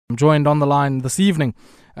I'm joined on the line this evening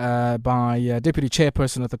by Deputy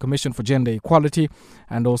Chairperson at the Commission for Gender Equality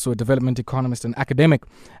and also a development economist and academic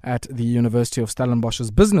at the University of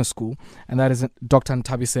Stellenbosch's Business School, and that is Dr.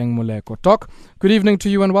 Nthabiseng Moleko. Doc, good evening to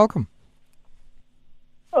you and welcome.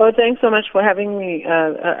 Oh, thanks so much for having me,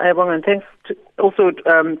 Ayabong, and thanks also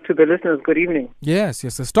to the listeners. Good evening. Yes.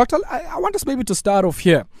 Doctor, I want us maybe to start off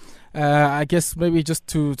here. I guess maybe just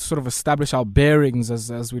to sort of establish our bearings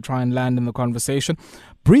as we try and land in the conversation.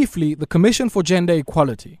 Briefly, the Commission for Gender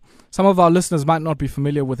Equality. Some of our listeners might not be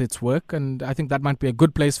familiar with its work, and I think that might be a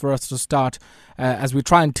good place for us to start as we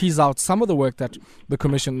try and tease out some of the work that the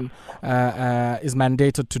Commission is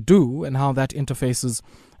mandated to do and how that interfaces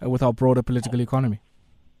with our broader political economy.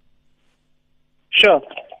 Sure.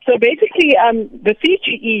 So basically, the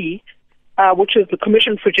CGE, which is the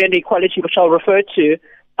Commission for Gender Equality, which I'll refer to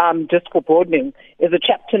just for broadening, is a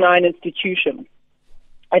Chapter 9 institution.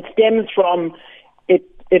 It stems from, it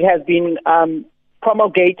has been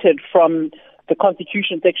promulgated from the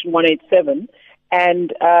Constitution, Section 187,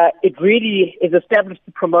 and it really is established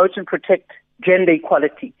to promote and protect gender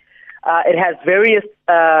equality. It has various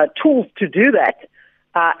tools to do that,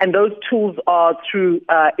 and those tools are through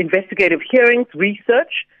investigative hearings,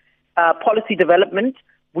 research, policy development.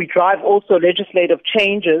 We drive also legislative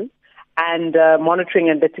changes and monitoring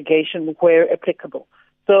and litigation where applicable.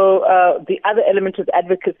 So the other element is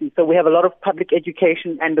advocacy. So we have a lot of public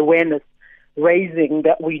education and awareness raising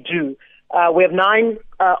that we do. We have 9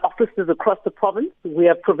 offices across the province. We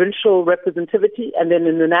have provincial representativity, and then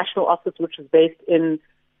in the national office, which is based in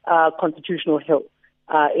Constitutional Hill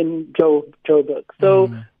in Joburg.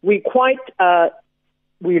 So we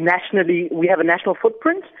have a national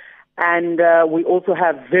footprint, and we also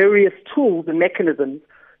have various tools and mechanisms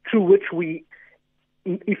through which we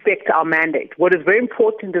effect our mandate. What is very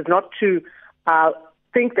important is not to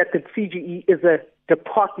think that the CGE is a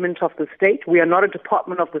department of the state. We are not a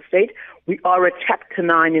department of the state. We are a Chapter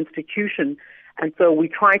 9 institution. And so we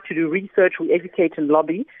try to do research, we educate and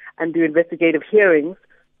lobby, and do investigative hearings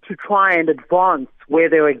to try and advance where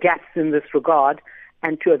there are gaps in this regard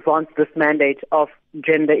and to advance this mandate of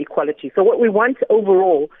gender equality. So what we want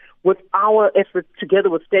overall with our efforts together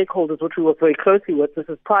with stakeholders, which we work very closely with, this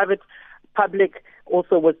is private, public,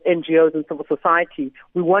 also with NGOs and civil society,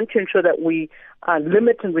 we want to ensure that we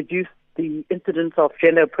limit and reduce the incidence of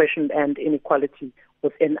gender oppression and inequality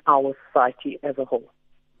within our society as a whole.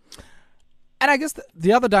 And I guess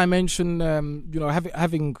the other dimension,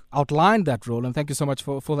 having outlined that role, and thank you so much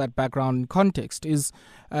for that background and context, is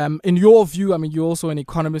in your view, I mean, you're also an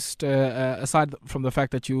economist, aside from the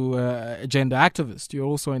fact that you're a gender activist, you're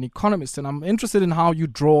also an economist, and I'm interested in how you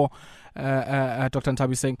draw, Dr.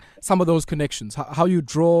 Nthabiseng, some of those connections, how you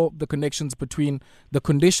draw the connections between the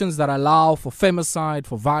conditions that allow for femicide,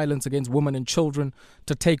 for violence against women and children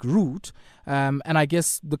to take root, and I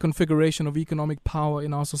guess the configuration of economic power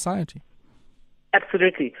in our society.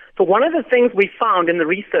 Absolutely. So one of the things we found in the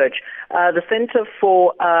research, the Center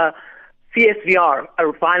for CSVR,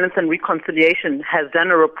 Violence and Reconciliation, has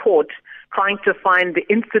done a report trying to find the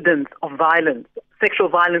incidence of violence, sexual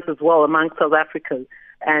violence as well, among South Africans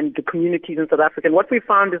and the communities in South Africa. And what we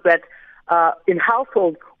found is that in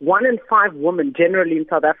households, 1 in 5 women generally in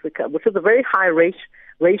South Africa, which is a very high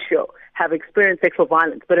ratio, have experienced sexual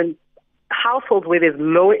violence. But in households where there's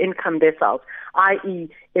lower income deciles, i.e.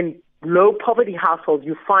 in low poverty households,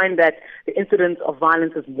 you find that the incidence of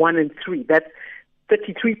violence is 1 in 3. That's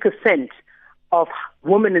 33% of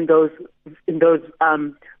women in those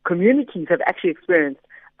communities have actually experienced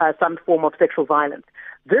some form of sexual violence.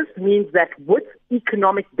 This means that with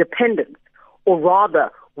economic dependence, or rather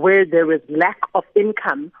where there is lack of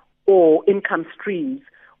income or income streams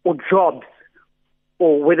or jobs,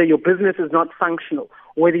 or whether your business is not functional,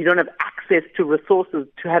 or whether you don't have access to resources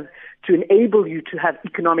to enable you to have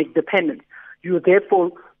economic dependence, you are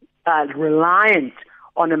therefore reliant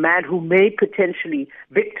on a man who may potentially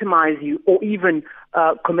victimize you or even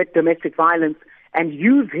commit domestic violence and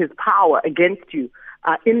use his power against you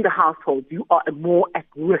in the household. You are more at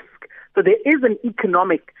risk. So there is an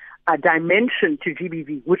economic dimension to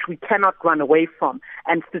GBV which we cannot run away from,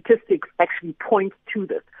 and statistics actually point to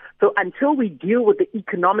this. So until we deal with the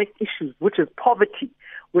economic issues, which is poverty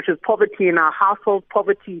in our household,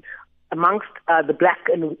 poverty amongst the black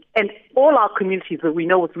and all our communities that we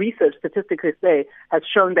know with research, statistics they say, has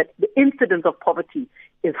shown that the incidence of poverty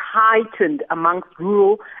is heightened amongst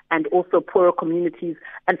rural and also poorer communities,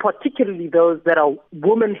 and particularly those that are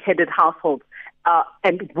woman-headed households,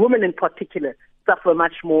 and women in particular suffer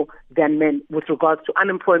much more than men with regards to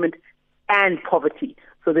unemployment and poverty.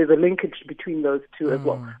 So there's a linkage between those two as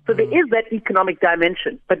well. So there is that economic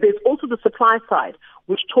dimension, but there's also the supply side,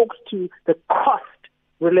 which talks to the cost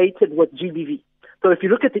related with GBV. So if you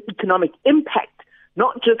look at the economic impact,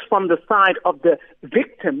 not just from the side of the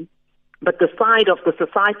victim, but the side of the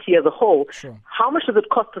society as a whole, sure. How much does it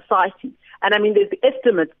cost society? And I mean, there's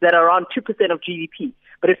estimates that are around 2% of GDP.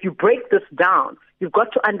 But if you break this down, you've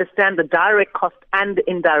got to understand the direct cost and the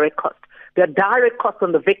indirect cost. There are direct costs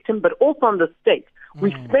on the victim, but also on the state.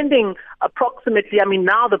 We're spending approximately, I mean,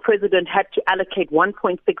 now the president had to allocate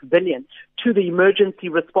 1.6 billion to the emergency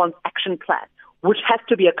response action plan, which has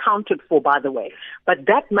to be accounted for, by the way. But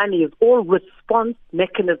that money is all response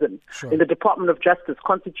mechanisms sure. in the Department of Justice,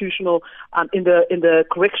 constitutional, in the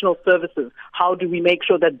correctional services. How do we make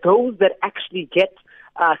sure that those that actually get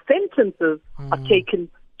sentences are taken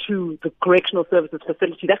to the correctional services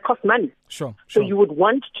facility? That costs money. Sure. So you would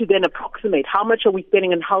want to then approximate how much are we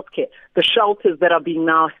spending in healthcare, the shelters that are being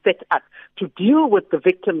now set up to deal with the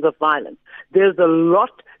victims of violence. There's a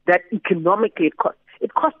lot that economically it costs.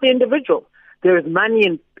 It costs the individual. There is money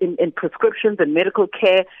in prescriptions and medical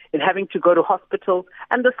care, in having to go to hospitals,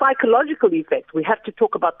 and the psychological effects. We have to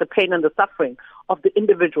talk about the pain and the suffering of the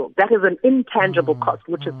individual. That is an intangible cost,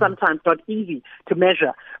 which is sometimes not easy to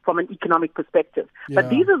measure from an economic perspective. Yeah. But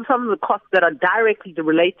these are some of the costs that are directly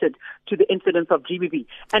related to the incidence of GBV.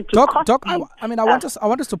 And to Doc, I want us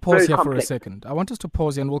to pause here complex. for a second. I want us to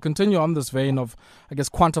pause here, and we'll continue on this vein of, I guess,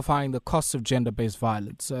 quantifying the costs of gender-based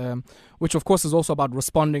violence, which, of course, is also about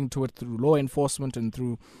responding to it through law enforcement and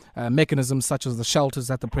through mechanisms such as the shelters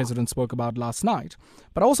that the president spoke about last night.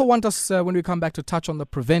 But I also want us, when we come back, to touch on the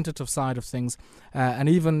preventative side of things, and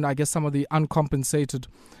even, I guess, some of the uncompensated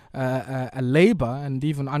labor and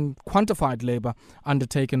even unquantified labor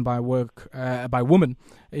undertaken by women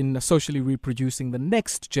in socially reproducing the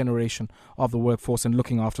next generation of the workforce and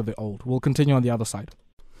looking after the old. We'll continue on the other side.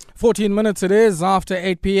 14 minutes it is after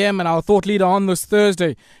 8 p.m. and our thought leader on this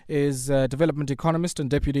Thursday is development economist and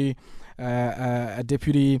deputy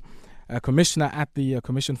commissioner at the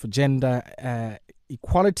Commission for Gender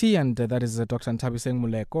Equality, and that is Dr. Nthabiseng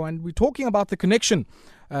Moleko. And we're talking about the connection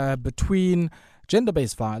between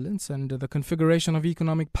gender-based violence and the configuration of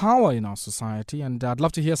economic power in our society. And I'd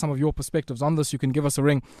love to hear some of your perspectives on this. You can give us a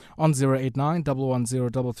ring on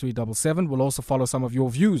 089-110-3377. We'll also follow some of your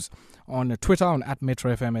views on Twitter on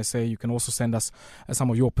 @MetroFMSA. You can also send us some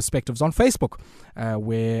of your perspectives on Facebook,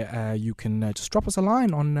 where you can just drop us a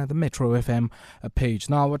line on the Metro FM page.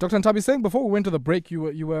 Now, Dr. Nthabiseng, before we went to the break, you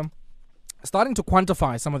were starting to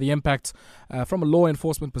quantify some of the impacts from a law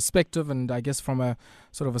enforcement perspective, and I guess from a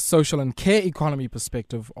sort of a social and care economy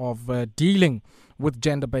perspective of dealing with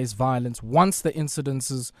gender-based violence once the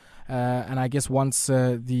incidences and I guess once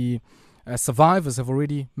the survivors have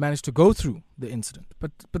already managed to go through the incident.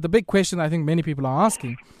 But the big question I think many people are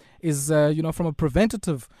asking is, from a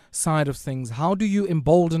preventative side of things, how do you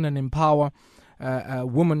embolden and empower a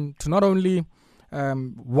woman to not only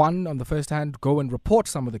one, on the first hand, go and report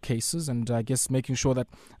some of the cases, and I guess making sure that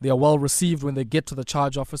they are well received when they get to the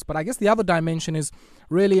charge office. But I guess the other dimension is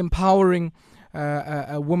really empowering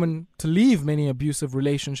a woman to leave many abusive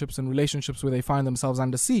relationships and relationships where they find themselves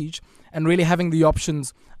under siege, and really having the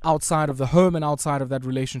options outside of the home and outside of that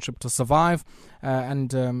relationship to survive,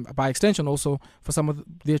 and by extension also for some of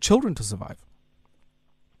their children to survive.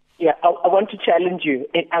 Yeah, I want to challenge you.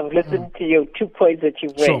 I've listened to your 2 points that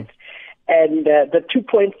you've raised. Sure. And the 2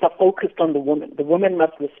 points are focused on the woman. The woman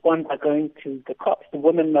must respond by going to the cops. The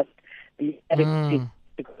woman must be adequate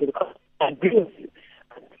to go to the cops. I agree with you.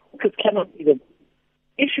 Focus cannot be the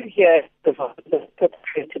issue here. The violence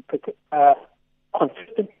perpetrated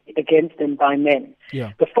consistently against them by men.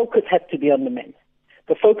 Yeah. The focus has to be on the men.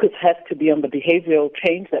 The focus has to be on the behavioral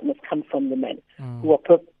change that must come from the men who are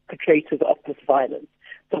perpetrators of this violence.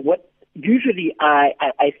 So what usually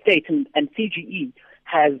I state, and CGE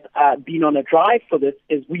has been on a drive for this,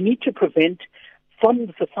 is we need to prevent from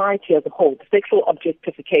the society as a whole the sexual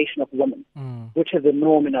objectification of women, which is a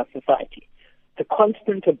norm in our society. The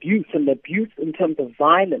constant abuse and the abuse in terms of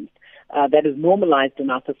violence that is normalized in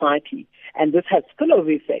our society. And this has spillover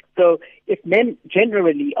effects. So if men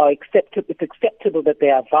generally are it's acceptable that they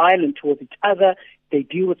are violent towards each other, they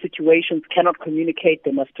deal with situations, cannot communicate,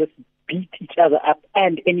 they must just beat each other up,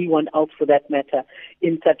 and anyone else for that matter,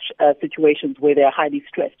 in such situations where they are highly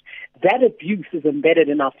stressed. That abuse is embedded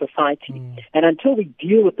in our society. And until we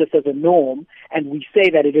deal with this as a norm, and we say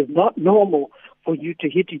that it is not normal for you to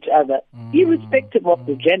hit each other, irrespective of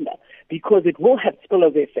the gender, because it will have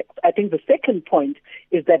spillover effects. I think the second point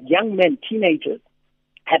is that young men, teenagers,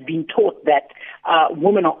 have been taught that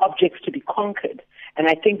women are objects to be conquered. And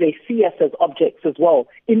I think they see us as objects as well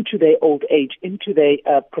into their old age, into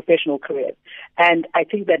their professional careers. And I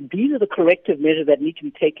think that these are the corrective measures that need to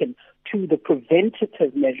be taken to the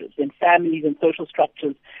preventative measures in families and social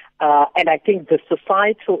structures. And I think the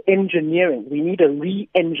societal engineering, we need a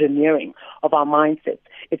re-engineering of our mindsets.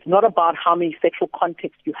 It's not about how many sexual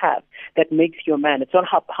contacts you have that makes you a man. It's not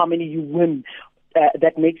how many you win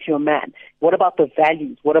that makes you a man. What about the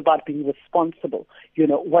values? What about being responsible?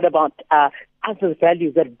 What about other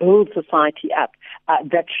values that build society up,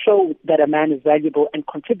 that show that a man is valuable and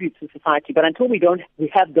contributes to society? But until we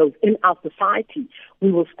have those in our society,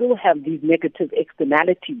 we will still have these negative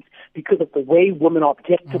externalities because of the way women are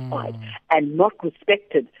objectified and not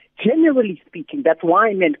respected. Generally speaking, that's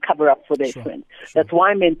why men cover up for their friends. Sure. That's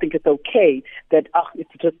why men think it's okay that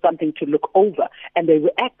it's just something to look over. And they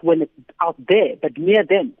react when it's out there, but near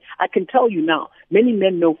them. I can tell you now, many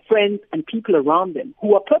men know friends and people around them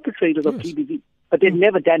who are perpetrators of GBV, but they've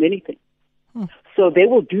never done anything. So they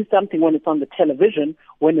will do something when it's on the television,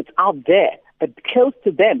 when it's out there, but close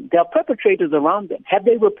to them. There are perpetrators around them. Have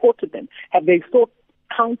they reported them? Have they sought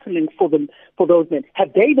counseling for those men?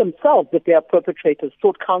 Have they themselves, if they are perpetrators,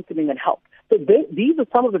 sought counseling and help? So these are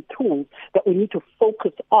some of the tools that we need to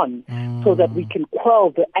focus on so that we can quell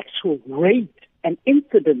the actual rate and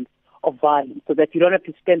incidence of violence, so that you don't have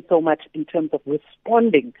to spend so much in terms of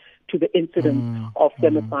responding to the incidence of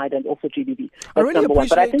femicide and also GBV. That's I really number one.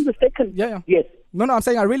 But I think the second, yes. No, I'm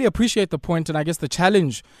saying I really appreciate the point and I guess the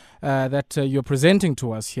challenge that you're presenting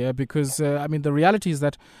to us here, because, the reality is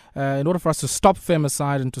that in order for us to stop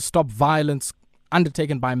femicide and to stop violence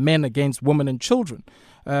undertaken by men against women and children,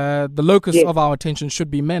 the locus of our attention should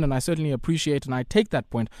be men, and I certainly appreciate and I take that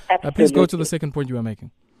point. Please go to the second point you were making.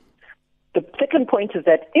 The second point is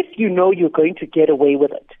that if you know you're going to get away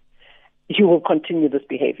with it, you will continue this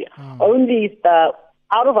behavior. Only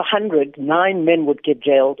out of 100, 9 men would get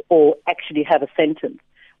jailed or actually have a sentence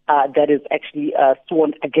that is actually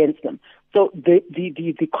sworn against them. So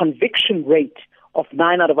the conviction rate of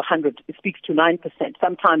 9 out of 100 speaks to 9%,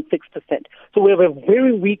 sometimes 6%. So we have a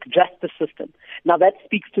very weak justice system. Now that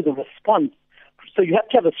speaks to the response. So you have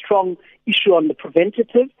to have a strong issue on the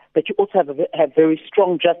preventative, but you also have a very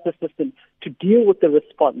strong justice system to deal with the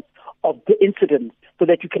response of the incidents so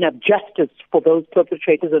that you can have justice for those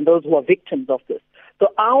perpetrators and those who are victims of this. So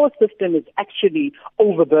our system is actually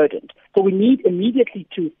overburdened. So we need immediately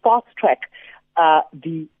to fast track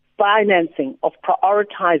the financing of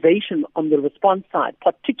prioritization on the response side,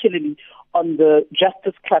 particularly on the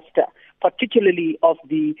justice cluster, particularly of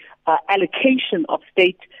the allocation of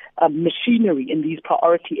state machinery in these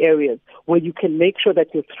priority areas where you can make sure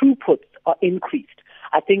that your throughputs are increased.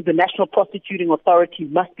 I think the National Prosecuting Authority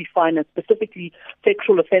must be financed, specifically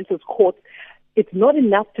sexual offences courts. It's not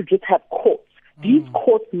enough to just have courts. These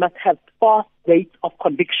courts must have fast rates of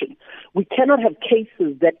conviction. We cannot have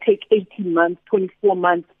cases that take 18 months, 24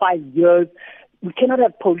 months, 5 years. We cannot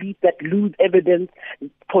have police that lose evidence,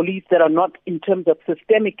 police that are not, in terms of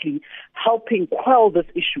systemically, helping quell this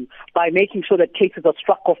issue by making sure that cases are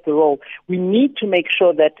struck off the roll. We need to make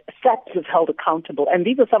sure that SAPS is held accountable. And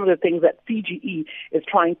these are some of the things that CGE is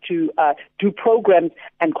trying to do programs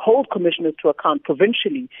and hold commissioners to account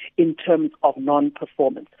provincially in terms of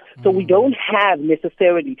non-performance. So we don't have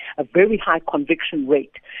necessarily a very high conviction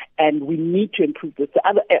rate, and we need to improve this. The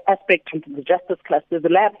other aspect of the justice cluster is the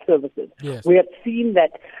lab services. Yes. We have seen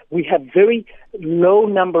that we have very low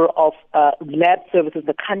number of lab services in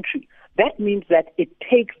the country. That means that it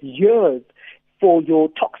takes years for your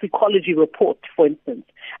toxicology report, for instance,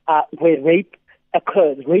 where rape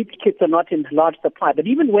occurs. Rape kits are not in large supply, but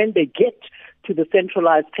even when they get to the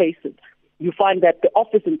centralized places, you find that the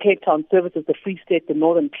office in Cape Town services the Free State, the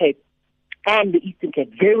Northern Cape, and the Eastern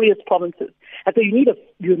Cape, various provinces. And so you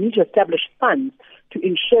need to establish funds to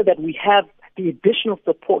ensure that we have the additional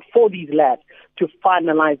support for these labs to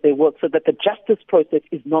finalize their work so that the justice process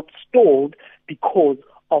is not stalled because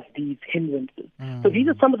of these hindrances. So these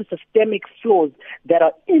are some of the systemic flaws that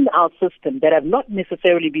are in our system that have not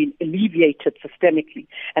necessarily been alleviated systemically.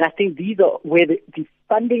 And I think these are where the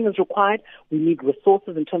funding is required. We need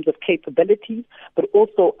resources in terms of capabilities, but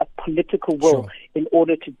also a political will in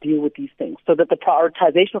order to deal with these things so that the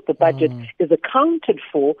prioritization of the budget is accounted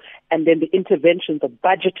for and then the interventions are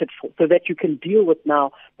budgeted for so that you can deal with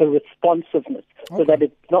now the responsiveness so that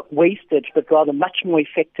it's not wasted but rather much more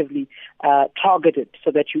effectively targeted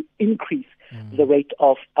so that you increase the rate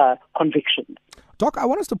of convictions. Doc, I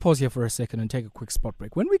want us to pause here for a second and take a quick spot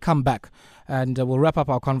break. When we come back, and we'll wrap up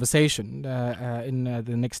our conversation in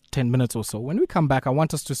the next 10 minutes or so. When we come back, I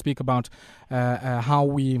want us to speak about how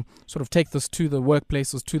we sort of take this to the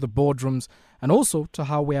workplaces, to the boardrooms, and also to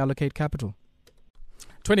how we allocate capital.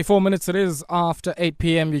 24 minutes it is after 8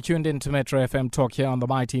 p.m. You tuned in to Metro FM Talk here on the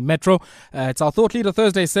Mighty Metro. It's our Thought Leader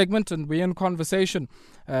Thursday segment, and we're in conversation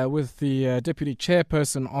with the Deputy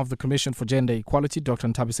Chairperson of the Commission for Gender Equality, Dr.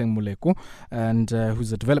 Nthabiseng Moleko, and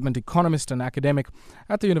who's a development economist and academic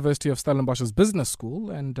at the University of Stellenbosch's Business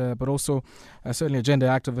School, and but also certainly a gender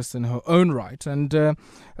activist in her own right. And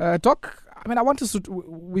Doc, I mean,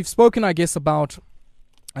 we've spoken, I guess, about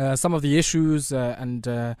some of the issues, and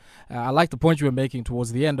I like the point you were making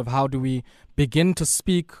towards the end of how do we begin to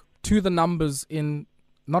speak to the numbers in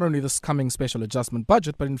not only this coming special adjustment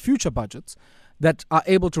budget, but in future budgets that are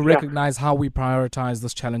able to recognize how we prioritize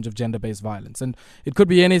this challenge of gender-based violence. And it could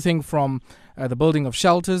be anything from the building of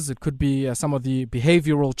shelters. It could be some of the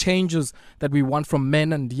behavioral changes that we want from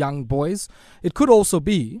men and young boys. It could also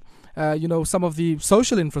be, some of the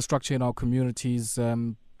social infrastructure in our communities,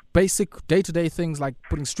 basic day-to-day things like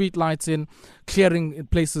putting street lights in, clearing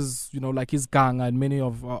places, like Isganga and many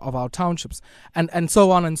of our townships, and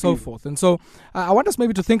so on and so forth. And so I want us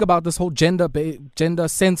maybe to think about this whole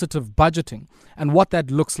gender-sensitive budgeting and what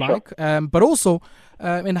that looks like, but also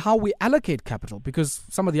in how we allocate capital, because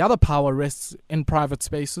some of the other power rests in private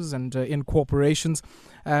spaces and in corporations.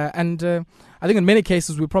 And I think in many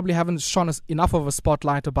cases we probably haven't shone us enough of a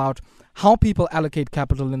spotlight about how people allocate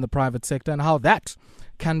capital in the private sector and how that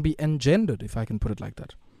can be engendered, if I can put it like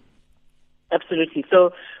that. Absolutely.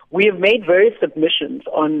 So we have made various submissions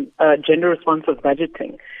on gender-responsive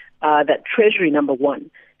budgeting that Treasury, number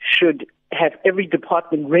one, should have every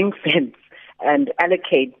department ring-fence and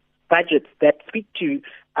allocate budgets that speak to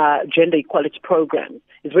gender equality programs.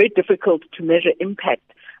 It's very difficult to measure impact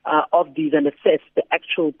of these and assess the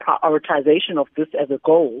actual prioritization of this as a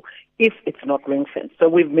goal if it's not ring-fenced. So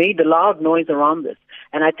we've made a loud noise around this,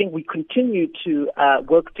 and I think we continue to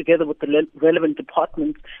work together with the relevant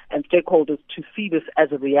departments and stakeholders to see this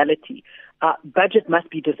as a reality. Budget must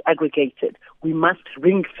be disaggregated. We must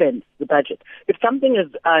ring-fence the budget. If something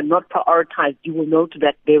is not prioritized, you will note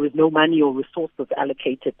that there is no money or resources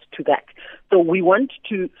allocated to that. So we want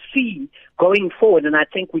to see going forward, and I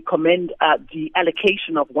think we commend the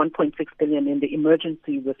allocation of 1.6 billion in the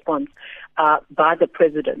emergency response by the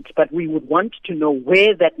president, but we would want to know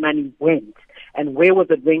where that money went and where was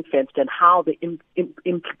it ring-fenced and how the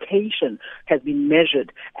implication has been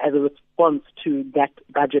measured as a response to that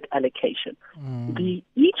budget allocation.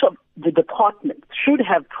 Each of the departments should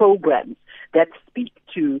have programs that speak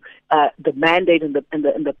to the mandate and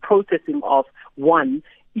the processing of, one,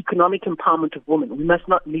 economic empowerment of women. We must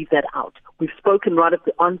not leave that out. We've spoken right at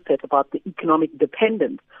the onset about the economic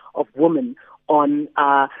dependence of women on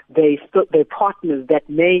their partners that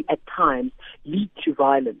may at times lead to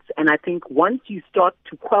violence. And I think once you start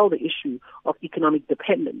to quell the issue of economic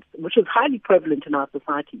dependence, which is highly prevalent in our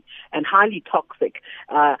society and highly toxic,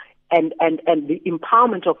 and the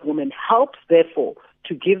empowerment of women helps, therefore,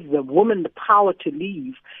 to give the woman the power to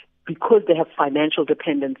leave because they have financial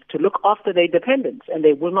dependence to look after their dependents, and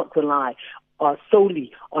they will not rely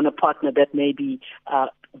solely on a partner that may be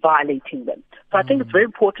violating them. So I think it's very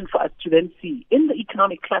important for us to then see in the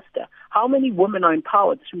economic cluster how many women are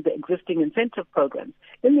empowered through the existing incentive programs.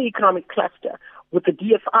 In the economic cluster, with the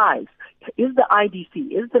DFIs, is the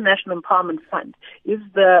IDC, is the National Empowerment Fund, is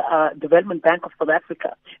the Development Bank of South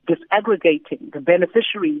Africa disaggregating the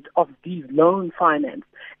beneficiaries of these loan finance?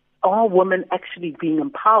 Are women actually being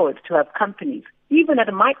empowered to have companies, even at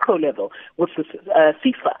a micro level with the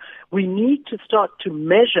CIFA? We need to start to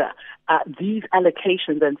measure these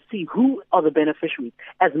allocations and see who are the beneficiaries.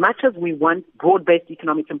 As much as we want broad-based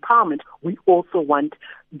economic empowerment, we also want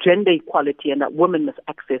gender equality and that women must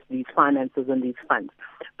access these finances and these funds.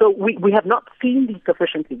 So we have not seen these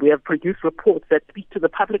sufficiently. We have produced reports that speak to the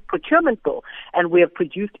public procurement bill, and we have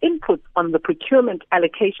produced inputs on the procurement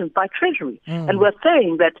allocations by Treasury. And we're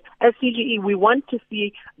saying that as CGE, we want to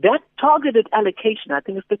see that targeted allocation, I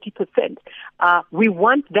think it's 50%. We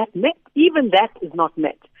want that met. Even that is not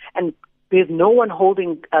met. And there's no one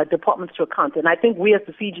holding departments to account. And I think we as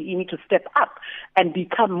the CGE need to step up and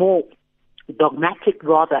become more dogmatic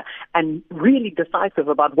rather and really decisive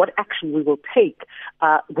about what action we will take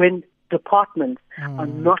when departments are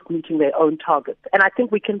not meeting their own targets. And I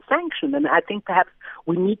think we can sanction, and I think perhaps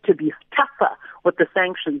we need to be tougher with the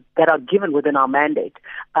sanctions that are given within our mandate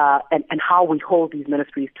and how we hold these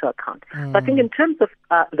ministries to account. So I think in terms of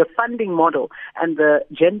the funding model and the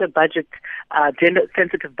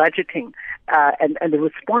gender-sensitive budgeting and the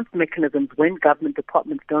response mechanisms when government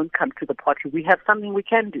departments don't come to the party, we have something we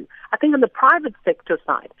can do. I think on the private sector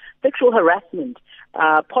side, sexual harassment,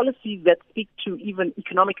 policies that speak to even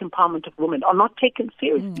economic empowerment of women are not taken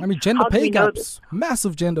seriously. I mean, gender pay gaps,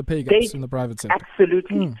 massive gender pay gaps in the private sector.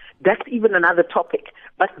 Absolutely. That's even another topic.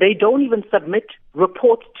 but they don't even submit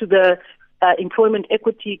reports to the Employment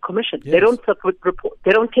Equity Commission. Yes. They don't submit report.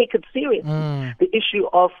 They don't take it seriously. The issue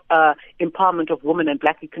of empowerment of women and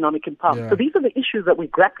black economic empowerment. Yeah. So these are the issues that we're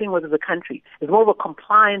grappling with as a country. It's more of a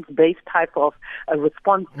compliance-based type of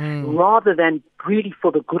response rather than really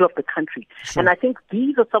for the good of the country. Sure. And I think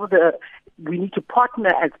these are some of we need to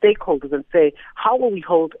partner as stakeholders and say, how will we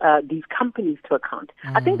hold these companies to account?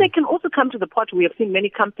 I think they can also come to the party. We have seen many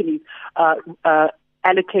companies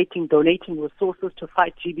allocating, donating resources to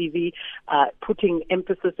fight GBV, putting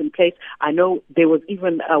emphasis in place. I know there was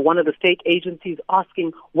even one of the state agencies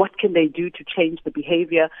asking what can they do to change the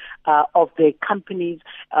behavior of their companies.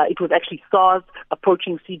 It was actually SARS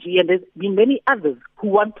approaching CGE, and there's been many others who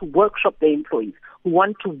want to workshop their employees, who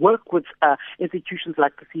want to work with institutions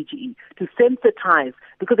like the CGE to sensitize,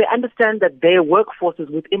 because they understand that their workforce is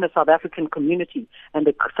within a South African community and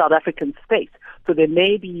the South African space. So there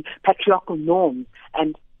may be patriarchal norms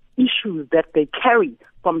and issues that they carry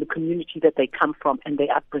from the community that they come from and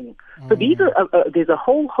their upbringing. So these are there's a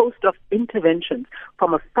whole host of interventions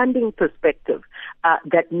from a funding perspective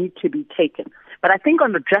that need to be taken. But I think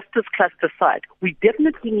on the justice cluster side, we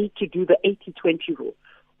definitely need to do the 80-20 rule.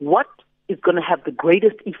 What is going to have the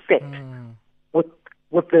greatest effect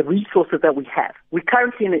with the resources that we have? We're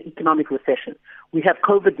currently in an economic recession. We have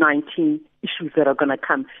COVID-19 issues that are going to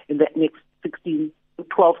come in the next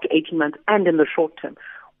 12 to 18 months and in the short term.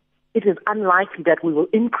 It is unlikely that we will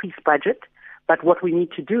increase budget, but what we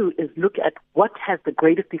need to do is look at what has the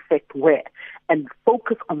greatest effect where and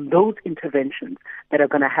focus on those interventions that are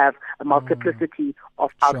going to have a multiplicity of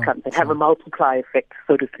outcomes, that have a multiplier effect,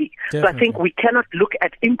 so to speak. Definitely. So I think we cannot look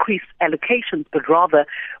at increased allocations, but rather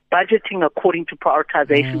budgeting according to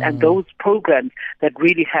prioritization and those programs that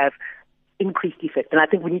really have increased effect. And I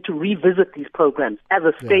think we need to revisit these programs as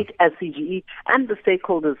a state, as CGE, and the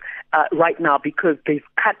stakeholders right now, because there's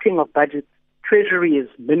cutting of budgets. Treasury is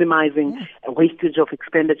minimizing wastage of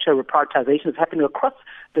expenditure. Prioritization is happening across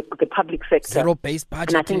the public sector. Zero-based budgeting.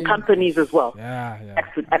 And I think companies as well. Yeah.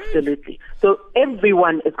 Absolutely. So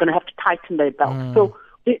everyone is going to have to tighten their belt. So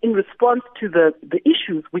in response to the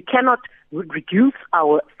issues, we cannot reduce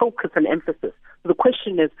our focus and emphasis. So the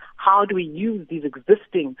question is, how do we use these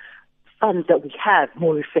existing funds that we have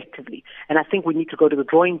more effectively? And I think we need to go to the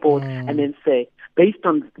drawing board and then say, based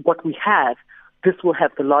on what we have, this will have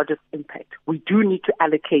the largest impact. We do need to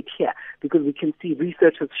allocate here because we can see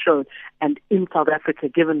research has shown, and in South Africa,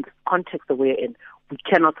 given the context that we're in, we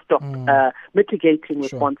cannot stop mitigating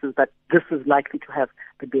responses, but this is likely to have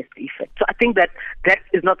the best effect. So I think that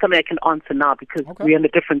is not something I can answer now because we're in a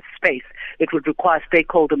different space. It would require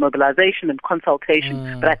stakeholder mobilization and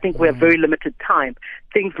consultation, but I think we have very limited time.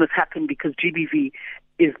 Things must happen because GBV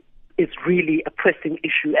is really a pressing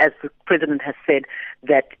issue, as the President has said,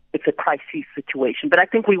 that it's a crisis situation. But I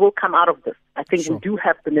think we will come out of this. I think we do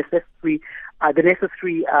have the necessary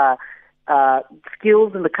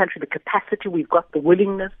skills in the country, the capacity. We've got the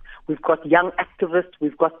willingness. We've got young activists.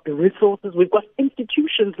 We've got the resources. We've got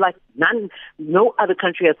institutions like no other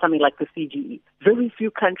country has something like the CGE. Very few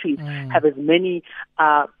countries have as many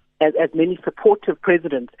supportive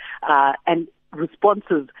presidents and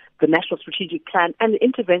responses, the National Strategic Plan and the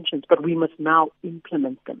interventions, but we must now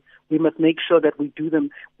implement them. We must make sure that we do them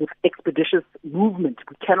with expeditious movement.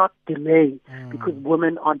 We cannot delay because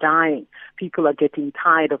women are dying. People are getting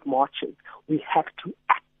tired of marches. We have to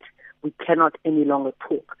act. We cannot any longer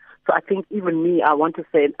talk. So I think even me, I want to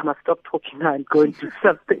say I must stop talking now and go and do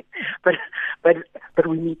something. But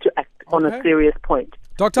we need to act on a serious point.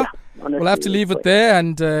 Doctor, we'll have to leave it there,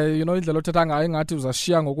 and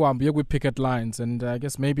picket lines, and I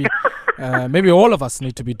guess maybe all of us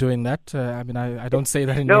need to be doing that. I mean, I don't say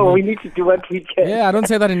that in we need to do what we can. Yeah, I don't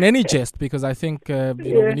say that in any jest, because I think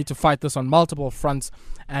we need to fight this on multiple fronts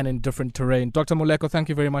and in different terrain. Dr. Moleko, thank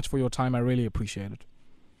you very much for your time. I really appreciate it.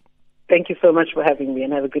 Thank you so much for having me,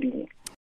 and have a good evening.